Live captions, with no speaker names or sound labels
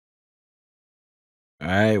All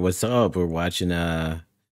right, what's up? We're watching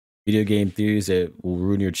video game theories that will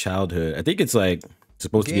ruin your childhood. I think it's like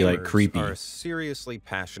supposed to be like Gamers are a creepy. seriously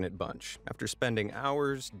passionate bunch. After spending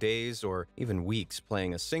hours, days, or even weeks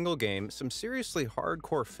playing a single game, some seriously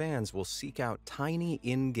hardcore fans will seek out tiny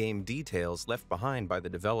in-game details left behind by the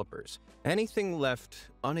developers. Anything left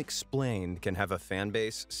unexplained can have a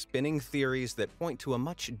fanbase spinning theories that point to a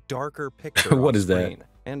much darker picture What off is that? screen.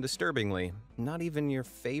 And disturbingly, not even your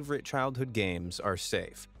favorite childhood games are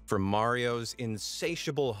safe. From Mario's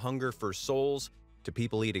insatiable hunger for souls to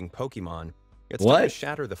people eating Pokemon, it's time to What?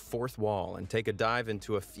 shatter the fourth wall and take a dive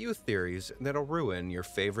into a few theories that'll ruin your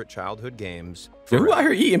favorite childhood games Yo, who out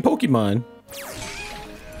forever. here eating Pokemon?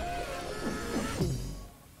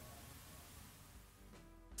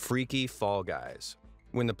 Freaky Fall Guys.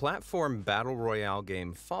 When the platform battle royale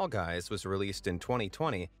game Fall Guys was released in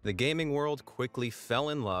 2020, the gaming world quickly fell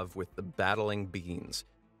in love with the battling beans.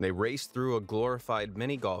 They raced through a glorified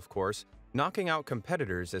mini golf course, knocking out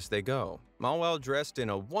competitors as they go, all while dressed in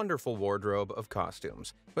a wonderful wardrobe of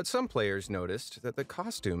costumes. But some players noticed that the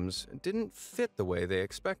costumes didn't fit the way they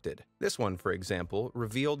expected. This one, for example,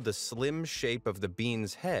 revealed the slim shape of the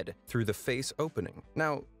bean's head through the face opening.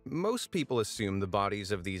 Now, most people assume the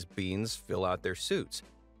bodies of these beans fill out their suits,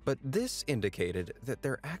 but this indicated that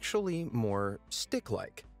they're actually more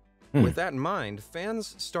stick-like. With that in mind,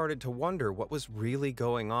 fans started to wonder what was really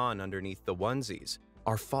going on underneath the onesies.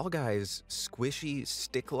 Are Fall Guys squishy,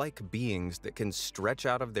 stick-like beings that can stretch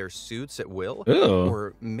out of their suits at will? Oh,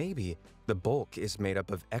 Or maybe the bulk is made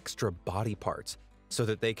up of extra body parts so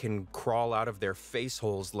that they can crawl out of their face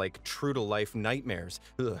holes like true-to-life nightmares.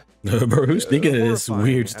 Ugh. bro, who's thinking of this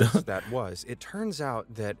Horrifying weird as stuff? that was, it turns out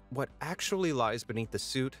that what actually lies beneath the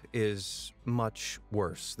suit is much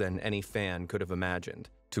worse than any fan could have imagined.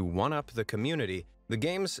 To one-up the community, the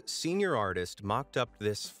game's senior artist mocked up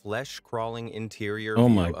this flesh-crawling interior Oh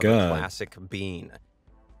view my of a God. classic bean.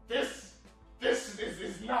 This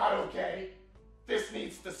is not okay. This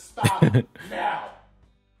needs to stop now.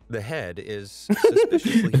 The head is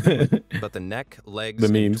suspiciously human, but the neck, legs, The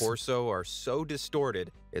and memes. torso are so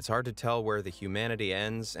distorted, it's hard to tell where the humanity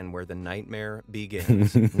ends and where the nightmare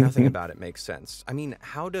begins. Nothing about it makes sense. I mean,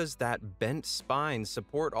 how does that bent spine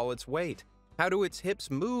support all its weight? How do its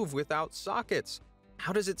hips move without sockets?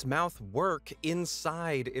 How does its mouth work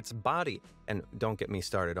inside its body? And don't get me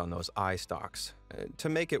started on those eye stalks. To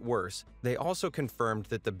make it worse, they also confirmed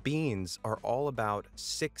that the beans are all about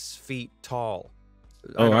 6 feet tall.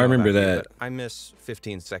 Oh, don't I know remember about you, that. but I miss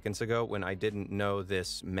 15 seconds ago when I didn't know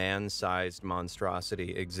this man-sized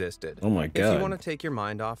monstrosity existed. Oh my If you want God. to take your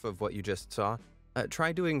mind off of what you just saw,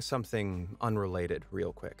 try doing something unrelated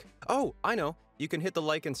real quick. Oh, I know. You can hit the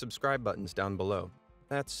like and subscribe buttons down below.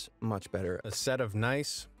 That's much better. A set of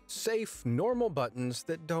nice, safe, normal buttons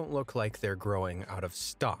that don't look like they're growing out of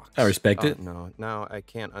stalks. I respect Oh, it. no, now I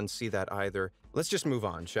can't unsee that either. Let's just move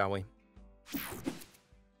on, shall we?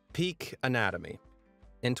 Peak anatomy.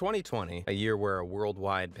 In 2020, a year where a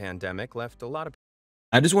worldwide pandemic left a lot of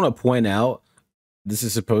I just want to point out this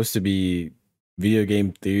is supposed to be video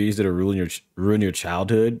game theories that are ruin your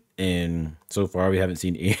childhood, and so far we haven't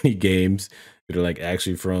seen any games that are like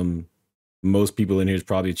actually from most people in here's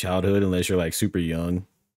probably childhood unless you're like super young.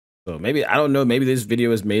 So maybe I don't know. Maybe this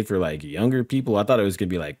video is made for like younger people. I thought it was gonna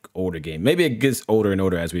be like older game. Maybe it gets older and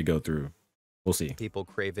older as we go through. We'll see. people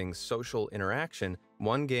craving social interaction,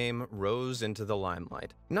 one game rose into the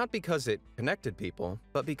limelight. Not because it connected people,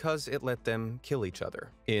 but because it let them kill each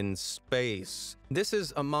other. In space. This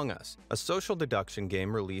is Among Us, a social deduction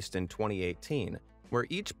game released in 2018, where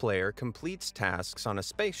each player completes tasks on a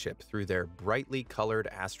spaceship through their brightly colored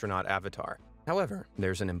astronaut avatar. However,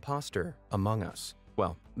 there's an imposter among us.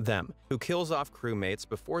 Well, them, who kills off crewmates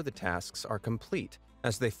before the tasks are complete.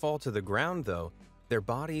 As they fall to the ground, though, their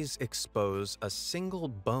bodies expose a single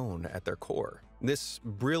bone at their core. This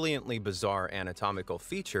brilliantly bizarre anatomical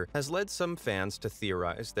feature has led some fans to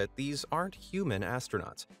theorize that these aren't human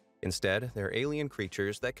astronauts. Instead, they're alien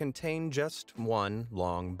creatures that contain just one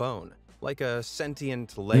long bone, like a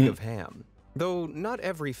sentient leg of ham. Though not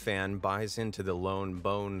every fan buys into the lone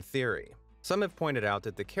bone theory. Some have pointed out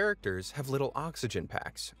that the characters have little oxygen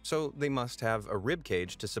packs, so they must have a rib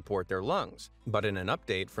cage to support their lungs. But in an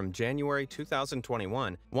update from January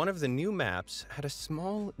 2021, one of the new maps had a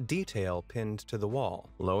small detail pinned to the wall.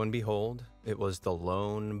 Lo and behold, it was the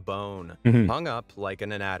lone bone, hung up like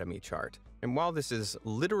an anatomy chart. And while this is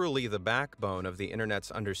literally the backbone of the internet's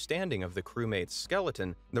understanding of the crewmate's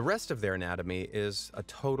skeleton, the rest of their anatomy is a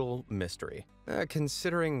total mystery.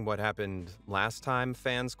 Considering what happened last time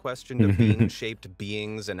fans questioned a bean-shaped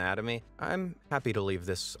being's anatomy, I'm happy to leave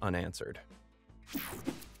this unanswered.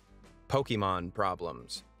 Pokemon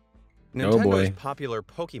problems. Oh Nintendo's boy. popular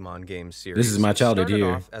Pokemon game series This is my childhood started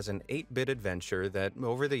here. off as an 8-bit adventure that,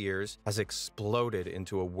 over the years, has exploded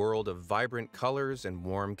into a world of vibrant colors and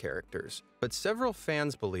warm characters. But several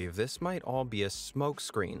fans believe this might all be a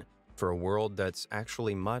smokescreen for a world that's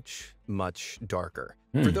actually much, much darker.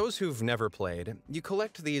 For those who've never played, you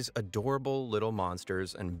collect these adorable little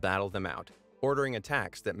monsters and battle them out, ordering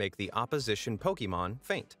attacks that make the opposition Pokemon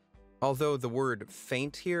faint. Although the word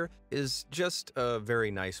faint here is just a very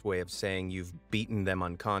nice way of saying you've beaten them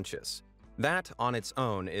unconscious. That on its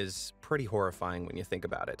own is pretty horrifying when you think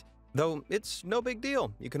about it. Though it's no big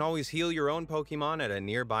deal, you can always heal your own Pokemon at a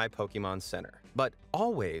nearby Pokemon Center. But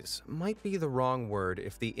always might be the wrong word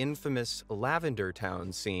if the infamous Lavender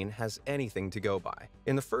Town scene has anything to go by.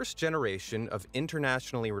 In the first generation of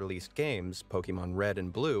internationally released games, Pokemon Red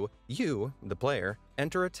and Blue, you, the player,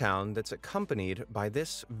 enter a town that's accompanied by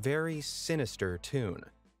this very sinister tune.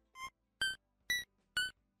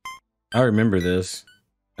 I remember this.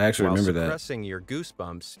 I actually While remember that. suppressing your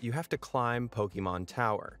goosebumps, you have to climb Pokemon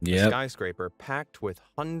Tower, a Yep. skyscraper packed with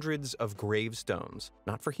hundreds of gravestones,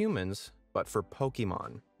 not for humans, but for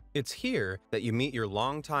Pokemon. It's here that you meet your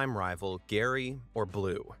longtime rival, Gary or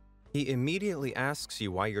Blue. He immediately asks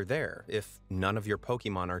you why you're there if none of your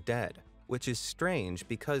Pokemon are dead, which is strange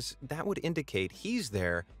because that would indicate he's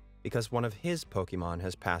there because one of his Pokemon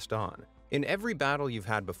has passed on. In every battle you've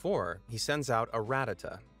had before, he sends out a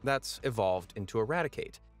Rattata that's evolved into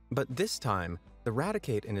Eradicate. But this time, the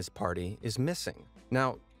Raticate in his party is missing.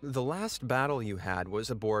 Now, the last battle you had was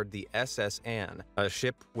aboard the SS Anne, a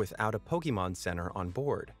ship without a Pokemon Center on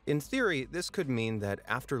board. In theory, this could mean that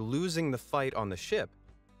after losing the fight on the ship,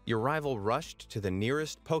 your rival rushed to the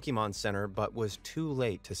nearest Pokemon Center but was too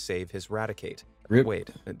late to save his Raticate. Rip. Wait,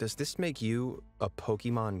 does this make you a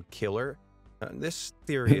Pokemon killer? This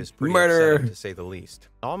theory is pretty Murder. upsetting to say the least.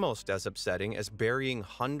 Almost as upsetting as burying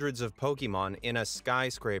hundreds of Pokemon in a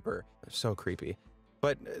skyscraper. So creepy.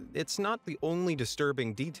 But it's not the only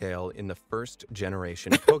disturbing detail in the first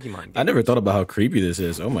generation Pokemon games. I never thought about how creepy this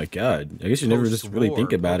is. Oh my god. I guess you never just really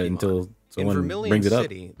think Post-war about it Pokemon. until In someone Vermilion brings it up.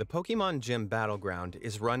 City, the Pokemon Gym Battleground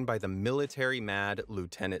is run by the military-mad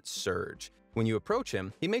Lieutenant Surge. When you approach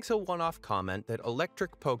him, he makes a one-off comment that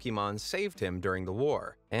electric Pokemon saved him during the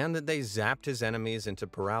war, and that they zapped his enemies into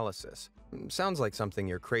paralysis. Sounds like something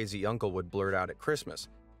your crazy uncle would blurt out at Christmas.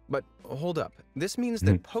 But hold up, this means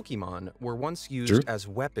that Pokemon were once used True. as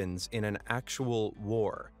weapons in an actual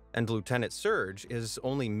war, and Lieutenant Surge is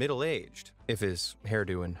only middle-aged, if his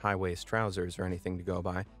hairdo and high-waist trousers are anything to go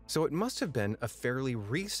by, so it must have been a fairly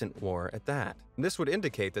recent war at that. This would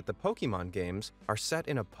indicate that the Pokemon games are set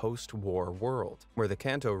in a post-war world, where the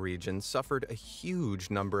Kanto region suffered a huge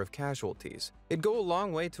number of casualties. It'd go a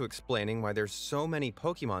long way to explaining why there's so many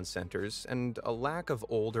Pokemon centers and a lack of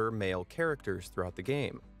older male characters throughout the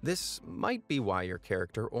game. This might be why your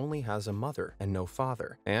character only has a mother and no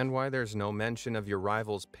father, and why there's no mention of your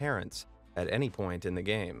rival's parents at any point in the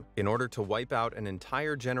game. In order to wipe out an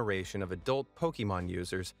entire generation of adult Pokemon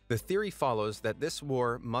users, the theory follows that this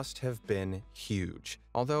war must have been huge,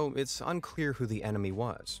 although it's unclear who the enemy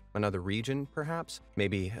was. Another region, perhaps?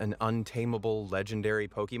 Maybe an untamable legendary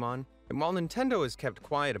Pokemon? And while Nintendo has kept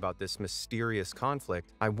quiet about this mysterious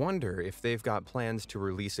conflict, I wonder if they've got plans to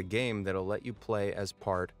release a game that'll let you play as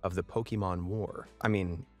part of the Pokemon War. I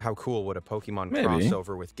mean, how cool would a Pokemon Maybe.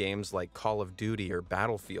 crossover with games like Call of Duty or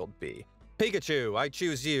Battlefield be? Pikachu, I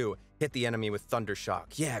choose you. Hit the enemy with Thundershock.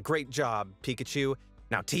 Yeah, great job, Pikachu.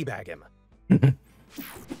 Now teabag him.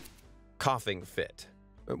 Coughing Fit.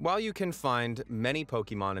 While you can find many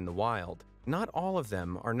Pokemon in the wild, not all of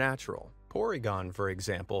them are natural. Porygon, for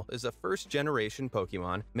example, is a first-generation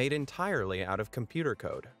Pokemon made entirely out of computer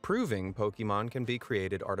code, proving Pokemon can be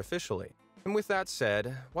created artificially. And with that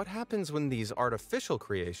said, what happens when these artificial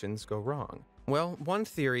creations go wrong? Well, one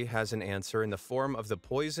theory has an answer in the form of the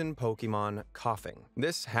poison Pokemon Coughing.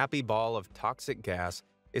 This happy ball of toxic gas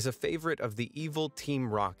is a favorite of the evil Team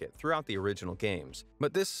Rocket throughout the original games,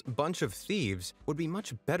 but this bunch of thieves would be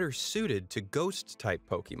much better suited to ghost-type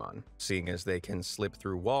Pokemon, seeing as they can slip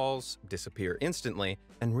through walls, disappear instantly,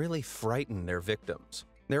 and really frighten their victims.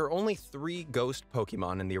 There are only 3 ghost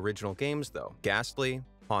Pokemon in the original games though: Ghastly,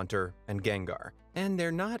 Haunter, and Gengar, and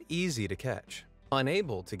they're not easy to catch.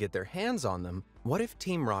 Unable to get their hands on them, what if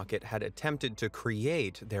Team Rocket had attempted to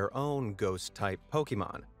create their own ghost-type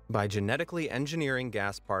Pokemon? By genetically engineering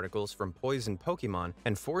gas particles from poison Pokemon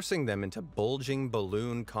and forcing them into bulging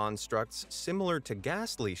balloon constructs similar to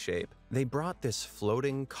Ghastly shape, they brought this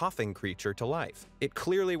floating, coughing creature to life. It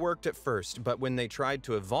clearly worked at first, but when they tried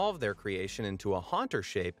to evolve their creation into a Haunter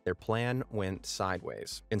shape, their plan went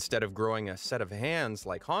sideways. Instead of growing a set of hands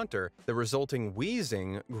like Haunter, the resulting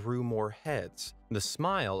wheezing grew more heads. The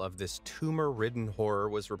smile of this tumor-ridden horror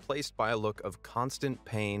was replaced by a look of constant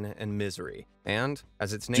pain and misery. And,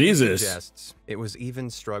 as its name suggests, it was even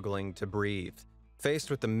struggling to breathe.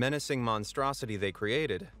 Faced with the menacing monstrosity they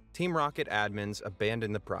created, Team Rocket admins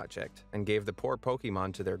abandoned the project and gave the poor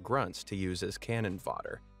Pokemon to their grunts to use as cannon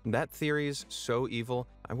fodder. That theory's so evil,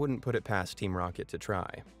 I wouldn't put it past Team Rocket to try.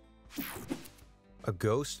 A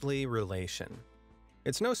ghostly relation.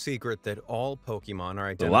 It's no secret that all Pokemon are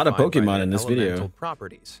identified a lot of Pokemon by their in this elemental video.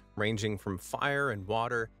 properties, ranging from fire and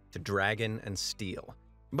water to dragon and steel.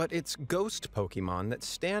 But it's ghost Pokemon that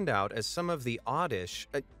stand out as some of the oddest.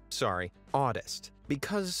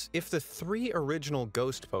 Because if the 3 original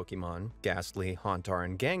ghost Pokemon, Ghastly, Haunter,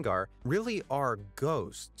 and Gengar, really are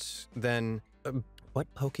ghosts, then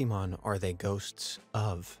what Pokemon are they ghosts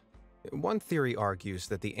of? One theory argues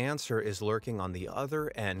that the answer is lurking on the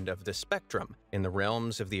other end of the spectrum, in the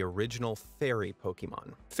realms of the original fairy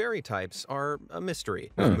Pokemon. Fairy types are a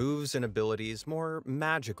mystery, with moves and abilities more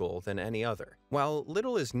magical than any other. While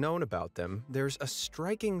little is known about them, there's a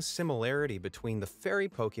striking similarity between the fairy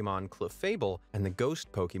Pokemon Clefable and the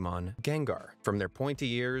ghost Pokemon Gengar. From their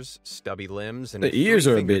pointy ears, stubby limbs, and the ears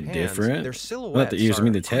are a three-fingered bit hands, different. their silhouettes Not the ears, I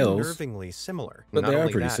mean the are tails. unnervingly similar. But Not they are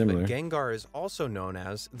only pretty that, similar. but Gengar is also known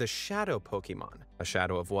as the Shadow Pokemon. A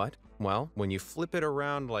shadow of what? Well, when you flip it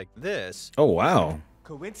around like this, Oh, wow.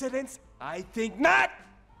 Coincidence? I think not!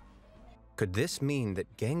 could this mean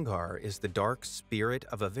that Gengar is the dark spirit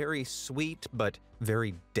of a very sweet but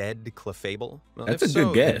very dead Clefable? Well, That's if a good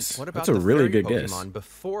so, then guess. What about That's a the really fairy good guess. Pokemon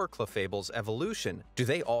before Clefable's evolution? Do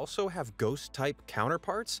they also have ghost-type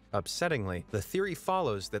counterparts? Upsettingly, the theory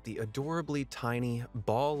follows that the adorably tiny,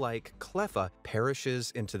 ball-like Cleffa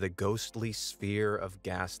perishes into the ghostly sphere of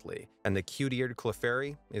Ghastly, and the cute-eared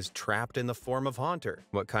Clefairy is trapped in the form of Haunter.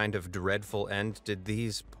 What kind of dreadful end did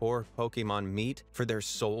these poor Pokemon meet for their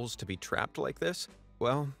souls to be trapped like this?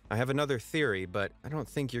 Well, I have another theory, but I don't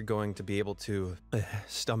think you're going to be able to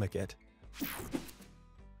stomach it.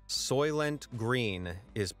 Soylent Green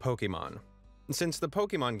is Pokemon. Since the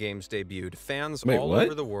Pokemon games debuted, fans Wait, all what?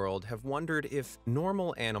 over the world have wondered if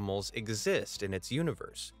normal animals exist in its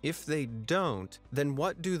universe. If they don't, then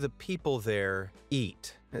what do the people there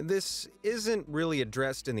eat? This isn't really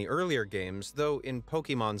addressed in the earlier games, though in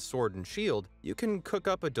Pokemon Sword and Shield, you can cook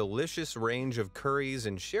up a delicious range of curries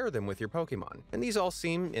and share them with your Pokemon. And these all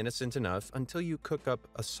seem innocent enough until you cook up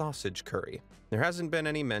a sausage curry. There hasn't been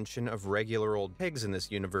any mention of regular old pigs in this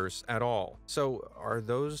universe at all. So are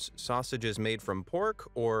those sausages made from pork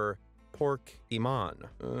or pork iman?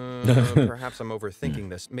 Perhaps I'm overthinking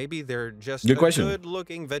this. Maybe they're just Good a question.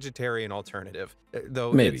 good-looking vegetarian alternative.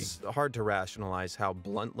 Though Maybe. it's hard to rationalize how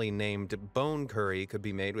bluntly named bone curry could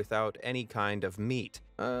be made without any kind of meat.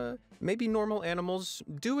 Maybe normal animals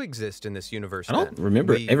do exist in this universe. I don't then.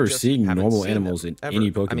 remember We ever just seeing haven't normal seen animals them, in ever.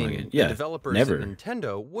 any Pokemon I mean, game. Yeah, the developers never. at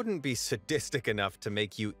Nintendo wouldn't be sadistic enough to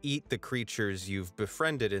make you eat the creatures you've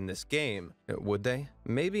befriended in this game, would they?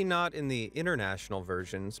 Maybe not in the international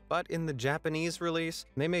versions, but in the Japanese release,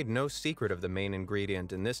 they made no secret of the main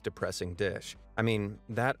ingredient in this depressing dish. I mean,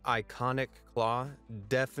 that iconic claw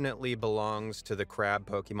definitely belongs to the crab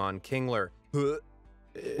Pokemon Kingler.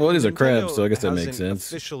 Well, it is a crab, Nintendo so I guess that makes hasn't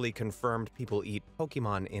sense. officially confirmed people eat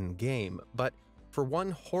Pokemon in-game, but for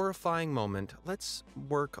one horrifying moment, let's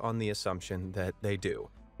work on the assumption that they do.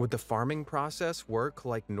 Would the farming process work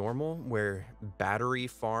like normal, where battery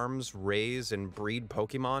farms raise and breed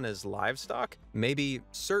Pokemon as livestock? Maybe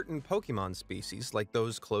certain Pokemon species, like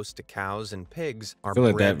those close to cows and pigs, are I feel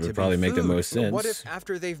like bred that to would be probably make the food. most But what sense. if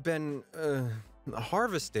after they've been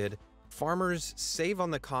harvested, farmers save on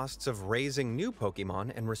the costs of raising new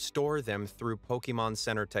Pokemon and restore them through Pokemon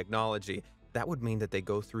Center technology? That would mean that they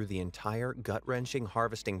go through the entire gut-wrenching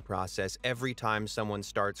harvesting process every time someone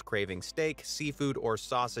starts craving steak, seafood, or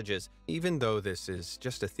sausages. Even though this is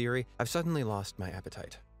just a theory, I've suddenly lost my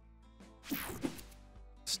appetite.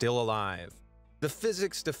 Still alive. The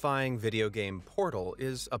physics-defying video game Portal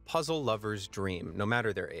is a puzzle lover's dream, no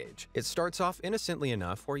matter their age. It starts off innocently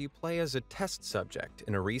enough where you play as a test subject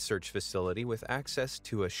in a research facility with access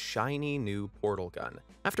to a shiny new portal gun.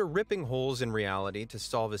 After ripping holes in reality to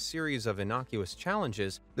solve a series of innocuous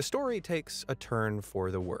challenges, the story takes a turn for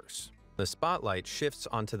the worse. The spotlight shifts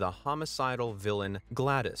onto the homicidal villain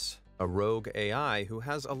GLaDOS, a rogue AI who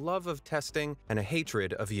has a love of testing and a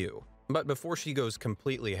hatred of you. But before she goes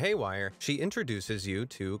completely haywire, she introduces you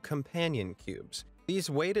to companion cubes. These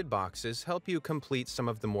weighted boxes help you complete some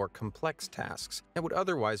of the more complex tasks that would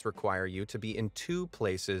otherwise require you to be in 2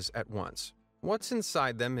 places at once. What's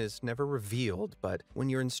inside them is never revealed, but when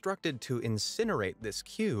you're instructed to incinerate this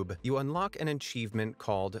cube, you unlock an achievement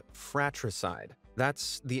called fratricide.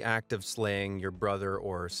 That's the act of slaying your brother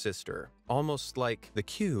or sister, almost like the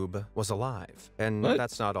cube was alive. And What?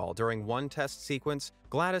 that's not all. During one test sequence,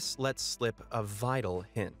 GLaDOS lets slip a vital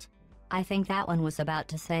hint. I think that one was about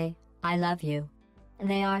to say, I love you.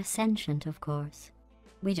 They are sentient, of course.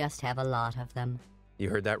 We just have a lot of them. You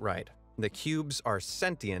heard that right. The cubes are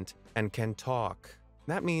sentient and can talk.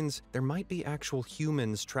 That means there might be actual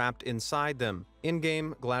humans trapped inside them.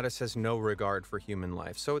 In-game, GLaDOS has no regard for human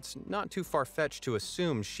life, so it's not too far-fetched to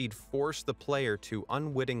assume she'd force the player to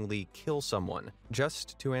unwittingly kill someone,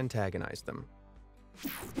 just to antagonize them.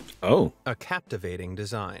 Oh, A captivating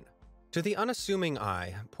design. To the unassuming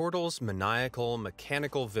eye, Portal's maniacal,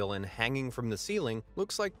 mechanical villain hanging from the ceiling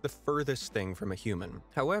looks like the furthest thing from a human.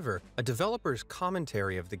 However, a developer's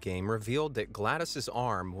commentary of the game revealed that GLaDOS's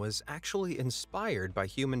arm was actually inspired by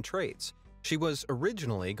human traits. She was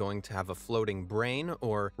originally going to have a floating brain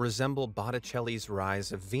or resemble Botticelli's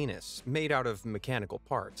Rise of Venus, made out of mechanical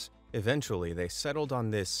parts. Eventually, they settled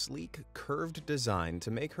on this sleek, curved design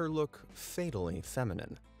to make her look fatally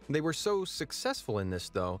feminine. They were so successful in this,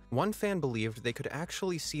 though, one fan believed they could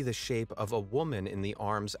actually see the shape of a woman in the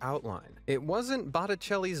arm's outline. It wasn't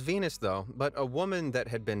Botticelli's Venus, though, but a woman that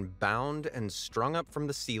had been bound and strung up from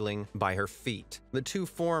the ceiling by her feet. The two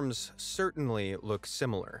forms certainly look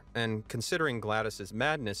similar, and considering GLaDOS's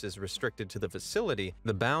madness is restricted to the facility,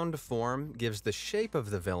 the bound form gives the shape of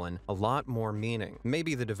the villain a lot more meaning.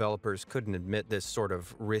 Maybe the developers couldn't admit this sort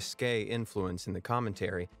of risque influence in the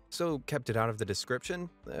commentary, so kept it out of the description?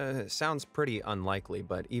 Sounds pretty unlikely,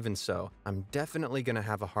 but even so, I'm definitely gonna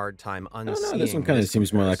have a hard time unseeing this one kind of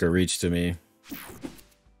seems more like a reach to me.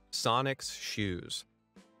 Sonic's shoes.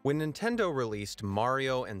 When Nintendo released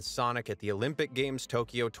Mario and Sonic at the Olympic Games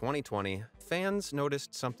Tokyo 2020, fans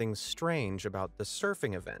noticed something strange about the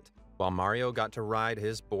surfing event. While Mario got to ride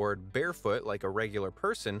his board barefoot like a regular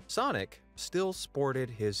person, Sonic still sported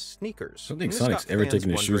his sneakers. I don't think And this Sonic's got ever fans taken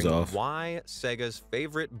his shoes wondering off. why Sega's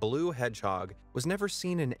favorite blue hedgehog was never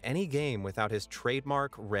seen in any game without his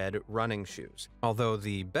trademark red running shoes. Although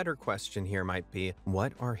the better question here might be,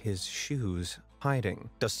 what are his shoes hiding?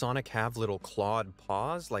 Does Sonic have little clawed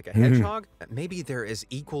paws like a hedgehog? Maybe they're as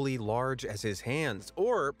equally large as his hands,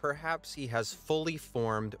 or perhaps he has fully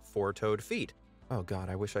formed four-toed feet. Oh god,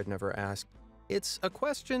 I wish I'd never asked. It's a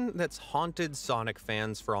question that's haunted Sonic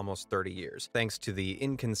fans for almost 30 years, thanks to the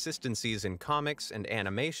inconsistencies in comics and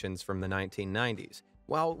animations from the 1990s.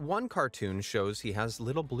 While one cartoon shows he has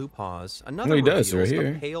little blue paws, another he does, reveals right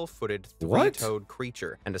a here. pale-footed What? three-toed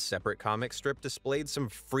creature, and a separate comic strip displayed some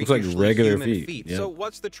like freakishly regular human feet, So yeah.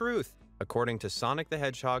 what's the truth? According to Sonic the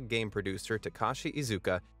Hedgehog game producer Takashi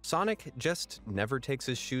Iizuka, Sonic just never takes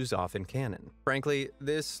his shoes off in canon. Frankly,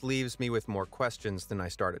 this leaves me with more questions than I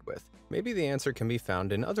started with. Maybe the answer can be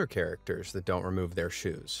found in other characters that don't remove their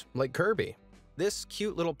shoes, like Kirby. This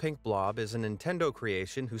cute little pink blob is a Nintendo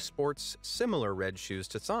creation who sports similar red shoes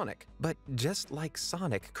to Sonic. But just like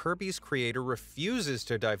Sonic, Kirby's creator refuses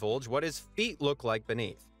to divulge what his feet look like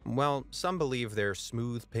beneath. Well, some believe they're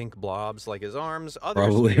smooth pink blobs like his arms, others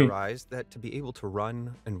Probably. theorize that to be able to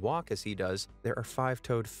run and walk as he does, there are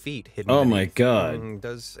five-toed feet hidden Oh my beneath. god.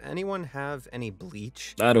 Does anyone have any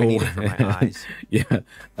bleach? I don't need it for my eyes. Yeah,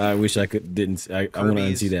 I wish I could. I want to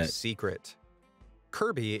Kirby's unsee that. Secret.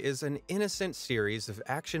 Kirby is an innocent series of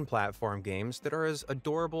action platform games that are as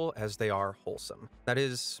adorable as they are wholesome. That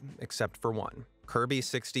is, except for one. Kirby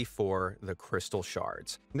 64: The Crystal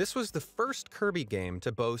Shards. This was the first Kirby game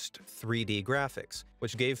to boast 3D graphics,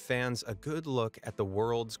 which gave fans a good look at the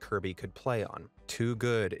worlds Kirby could play on. Too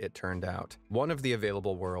good, it turned out. One of the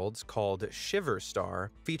available worlds, called Shiver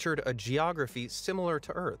Star, featured a geography similar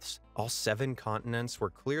to Earth's. All 7 continents were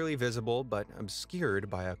clearly visible but obscured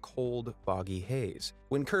by a cold, foggy haze.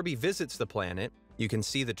 When Kirby visits the planet, you can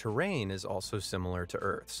see the terrain is also similar to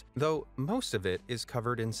Earth's, though most of it is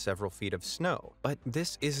covered in several feet of snow. But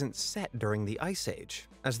this isn't set during the Ice Age.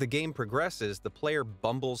 As the game progresses, the player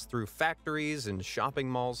bumbles through factories and shopping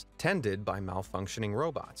malls tended by malfunctioning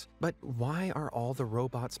robots. But why are all the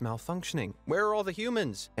robots malfunctioning? Where are all the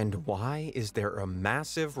humans? And why is there a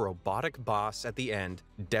massive robotic boss at the end,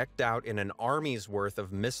 decked out in an army's worth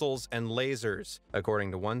of missiles and lasers?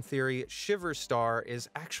 According to one theory, Shiver Star is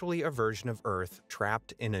actually a version of Earth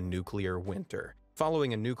trapped in a nuclear winter.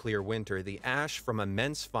 Following a nuclear winter, the ash from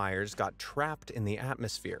immense fires got trapped in the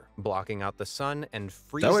atmosphere, blocking out the sun and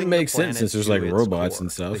freezing That would make the sense planet since there's to like its robots core.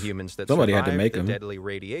 and stuff. The humans that Somebody had to survived make the them. deadly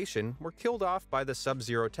radiation were killed off by the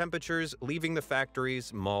sub-zero temperatures, leaving the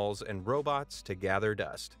factories, malls, and robots to gather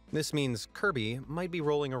dust. This means Kirby might be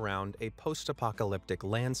rolling around a post-apocalyptic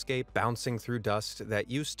landscape, bouncing through dust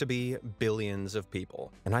that used to be billions of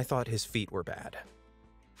people. And I thought his feet were bad.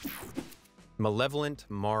 Malevolent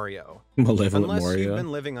Mario. Malevolent Unless Mario. you've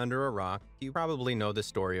been living under a rock, you probably know the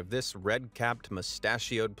story of this red-capped,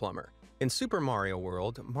 mustachioed plumber. In Super Mario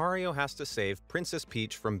World, Mario has to save Princess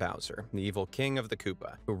Peach from Bowser, the evil king of the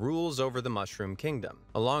Koopa, who rules over the Mushroom Kingdom.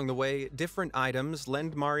 Along the way, different items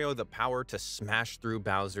lend Mario the power to smash through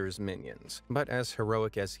Bowser's minions. But as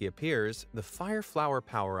heroic as he appears, the Fire Flower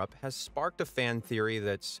power-up has sparked a fan theory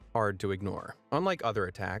that's hard to ignore. Unlike other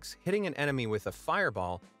attacks, hitting an enemy with a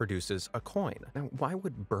fireball produces a coin. Now, why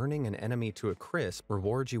would burning an enemy to a crisp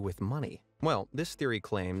reward you with money? Well, this theory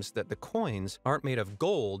claims that the coins aren't made of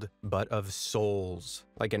gold, but of souls.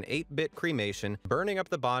 Like an 8-bit cremation, burning up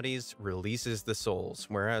the bodies releases the souls,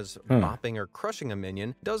 whereas bopping or crushing a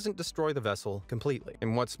minion doesn't destroy the vessel completely.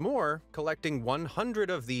 And what's more, collecting 100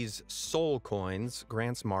 of these soul coins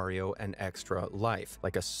grants Mario an extra life,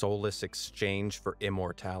 like a soulless exchange for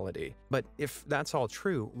immortality. But if that's all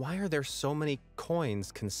true, why are there so many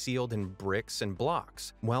coins concealed in bricks and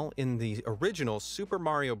blocks? Well, in the original Super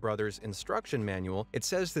Mario Bros. Instruction manual, it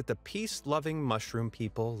says that the peace-loving mushroom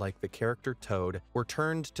people, like the character Toad, were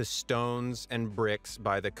turned to stones and bricks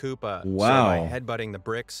by the Koopa. Wow. So by headbutting the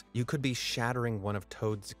bricks, you could be shattering one of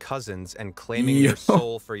Toad's cousins and claiming your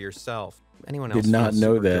soul for yourself. Anyone else Did not feel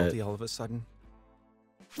know super that. guilty all of a sudden?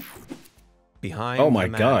 Behind Oh my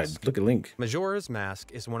the god, Mask. look at Link. Majora's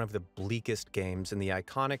Mask is one of the bleakest games in the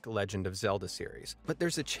iconic Legend of Zelda series, but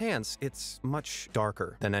there's a chance it's much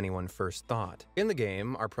darker than anyone first thought. In the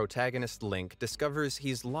game, our protagonist Link discovers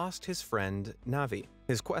he's lost his friend Navi.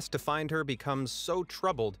 His quest to find her becomes so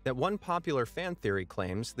troubled that one popular fan theory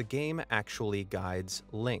claims the game actually guides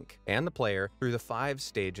Link and the player through the 5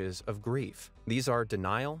 stages of grief. These are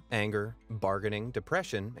denial, anger, bargaining,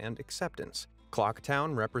 depression, and acceptance.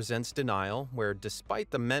 Clocktown represents denial, where despite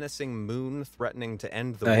the menacing moon threatening to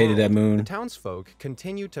end the world, hated that moon. the townsfolk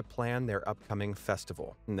continue to plan their upcoming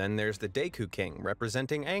festival. And then there's the Deku King,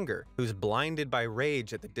 representing anger, who's blinded by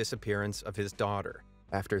rage at the disappearance of his daughter.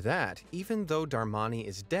 After that, even though Darmani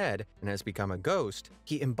is dead and has become a ghost,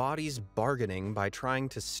 he embodies bargaining by trying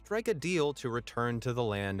to strike a deal to return to the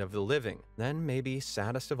land of the living. Then, maybe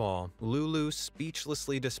saddest of all, Lulu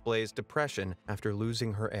speechlessly displays depression after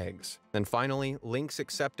losing her eggs. And finally, Link's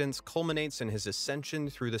acceptance culminates in his ascension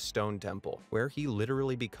through the Stone Temple, where he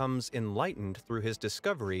literally becomes enlightened through his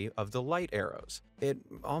discovery of the light arrows. It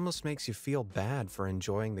almost makes you feel bad for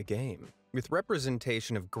enjoying the game. With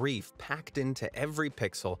representation of grief packed into every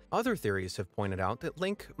pixel, other theories have pointed out that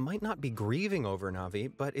Link might not be grieving over Navi,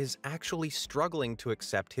 but is actually struggling to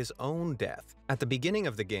accept his own death. At the beginning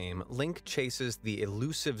of the game, Link chases the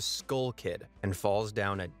elusive Skull Kid and falls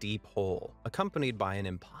down a deep hole, accompanied by an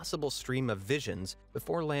impossible stream of visions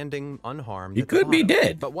before landing unharmed. He at the could be bottom.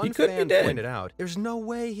 dead. But one He could be fan dead. pointed out, there's no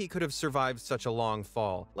way he could have survived such a long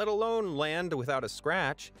fall, let alone land without a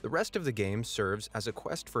scratch. The rest of the game serves as a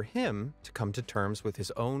quest for him to come to terms with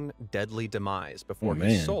his own deadly demise before his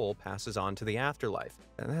man. soul passes on to the afterlife.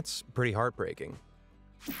 And that's pretty heartbreaking.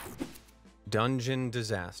 Dungeon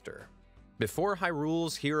Disaster. Before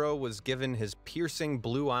Hyrule's hero was given his piercing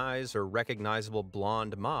blue eyes or recognizable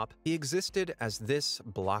blonde mop, he existed as this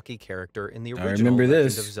blocky character in the original remember Legend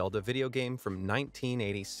this. of Zelda video game from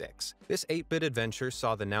 1986. This 8-bit adventure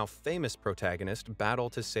saw the now famous protagonist battle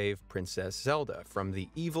to save Princess Zelda from the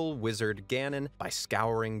evil wizard Ganon by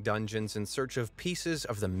scouring dungeons in search of pieces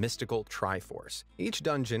of the mystical Triforce. Each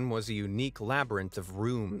dungeon was a unique labyrinth of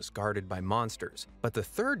rooms guarded by monsters, but the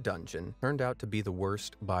third dungeon turned out to be the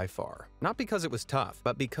worst by far. Not because it was tough,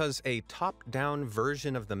 but because a top-down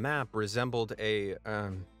version of the map resembled a,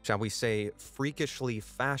 shall we say, freakishly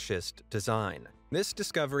fascist design. This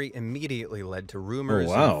discovery immediately led to rumors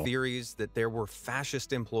and theories that there were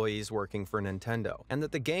fascist employees working for Nintendo, and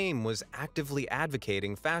that the game was actively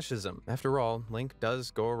advocating fascism. After all, Link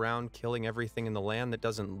does go around killing everything in the land that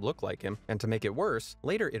doesn't look like him, and to make it worse,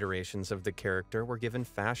 later iterations of the character were given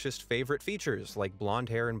fascist favorite features like blonde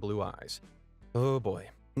hair and blue eyes. Oh boy.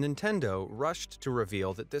 Nintendo rushed to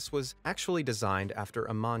reveal that this was actually designed after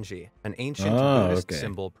a manji, an ancient Buddhist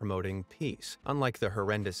symbol promoting peace, unlike the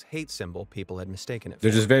horrendous hate symbol people had mistaken it for.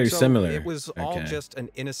 They're just very similar. It was all just an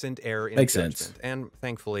innocent error in Makes judgment, sense. and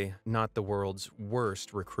thankfully, not the world's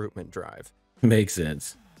worst recruitment drive. Makes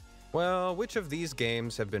sense. Well, which of these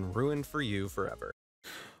games have been ruined for you forever?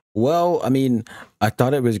 Well, I mean, I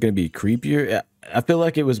thought it was going to be creepier. I feel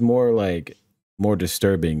like it was more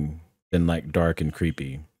disturbing than like dark and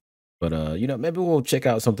creepy. But you know, maybe we'll check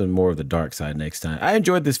out something more of the dark side next time. I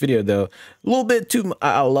enjoyed this video though. A little bit too.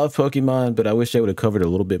 I love Pokemon, but I wish they would have covered a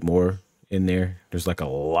little bit more in there. There's like a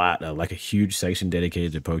lot, like a huge section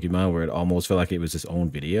dedicated to Pokemon where it almost felt like it was its own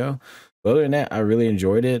video. But other than that, I really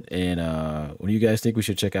enjoyed it. And what do you guys think we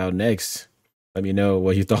should check out next? Let me know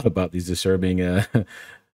what you thought about these disturbing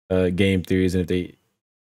game theories, and if they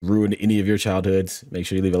ruined any of your childhoods. Make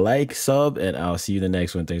sure you leave a like, sub, and I'll see you in the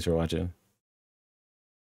next one. Thanks for watching.